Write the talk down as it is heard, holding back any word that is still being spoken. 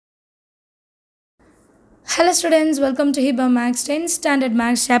Hello students, welcome to Hiba Max 10 Standard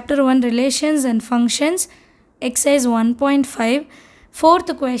Max Chapter 1 Relations and Functions Exercise 1.5 Fourth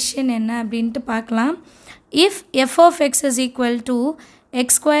question என்ன அப்படின்ட்டு பார்க்கலாம். If f of x is equal to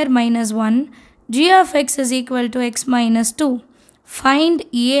x square minus 1, g of x is equal to x minus 2, find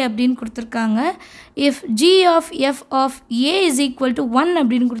a அப்படின்னு கொடுத்துருக்காங்க. If g of f of a is equal to 1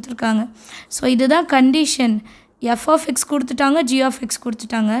 அப்படின்னு கொடுத்துருக்காங்க. So இதுதான் condition. f of x கொடுத்துட்டாங்க, g of x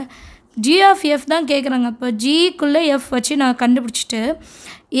கொடுத்துட்டாங்க. g of f தான் கேட்குறாங்க. இப்போ ஜிக்குள்ளே f வச்சு நான் கண்டுபிடிச்சிட்டு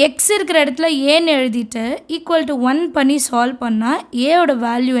x இருக்கிற இடத்துல ஏன்னு எழுதிட்டு ஈக்குவல் டு 1 பண்ணி சால்வ் பண்ணால் ஏவோட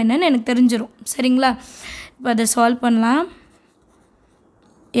வேல்யூ என்னன்னு எனக்கு தெரிஞ்சிடும். சரிங்களா? இப்போ அதை சால்வ் பண்ணலாம்.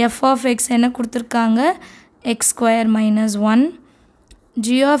 f of x என்ன கொடுத்துருக்காங்க, x square minus 1.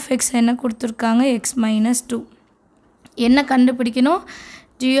 g of x என்ன கொடுத்துருக்காங்க, x minus 2. என்ன கண்டுபிடிக்கணும்?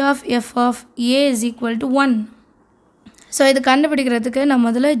 g of f of a is equal to 1. So இது கண்டுபிடிக்கிறதுக்கு நான்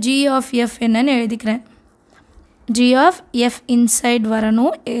முதல்ல g of f என்னன்னு எழுதிக்கிறேன். g of f இன்சைட்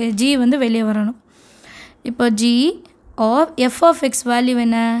வரணும், g வந்து வெளியே வரணும். இப்போ g of f of x value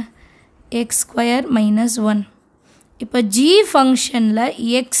என்ன, x square minus 1. இப்போ g ஃபங்க்ஷனில்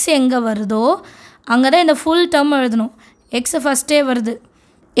x எங்கே வருதோ அங்கே தான் இந்த ஃபுல் டேர்ம் எழுதணும். x ஃபஸ்ட்டே வருது,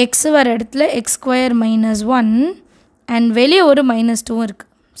 x வர இடத்துல x square minus 1 அண்ட் வெளியே ஒரு -2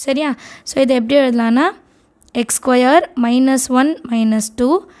 இருக்குது. சரியா? ஸோ இதை எப்படி எழுதலான்னா x square minus 1 minus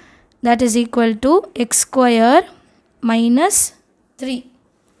 2 that is equal to x square minus 3.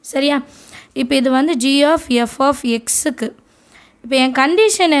 சரியா? இப்போ இது வந்து g of f of xக்கு. இப்போ என்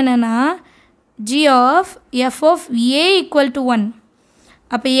கண்டிஷன் என்னென்னா g of f of a equal to 1.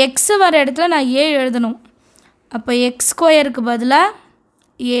 அப்போ x வர இடத்துல நான் a எழுதணும். அப்போ x ஸ்கொயருக்கு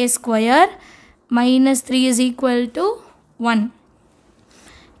பதிலாக a square minus 3 is equal to 1.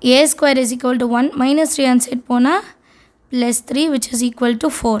 a square is equal to 1 minus 3 and side போனா plus 3 which is equal to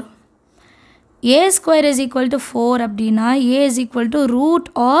 4. a square is equal to 4 அப்படின்னா a is equal to root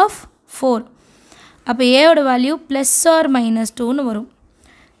of 4. அப்போ a ஓட value plus or minus 2னு வரும்.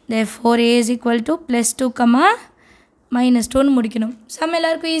 therefore a is equal to plus 2, minus 2னு முடிக்கணும். Some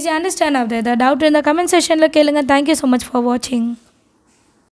எல்லாருக்கும் ஈஸியாக understand ஆகுது. ஏதாவது டவுட் இருந்தால் கமெண்ட் செஷனில் கேளுங்க. தேங்க்யூ ஸோ மச் ஃபார் வாட்சிங்.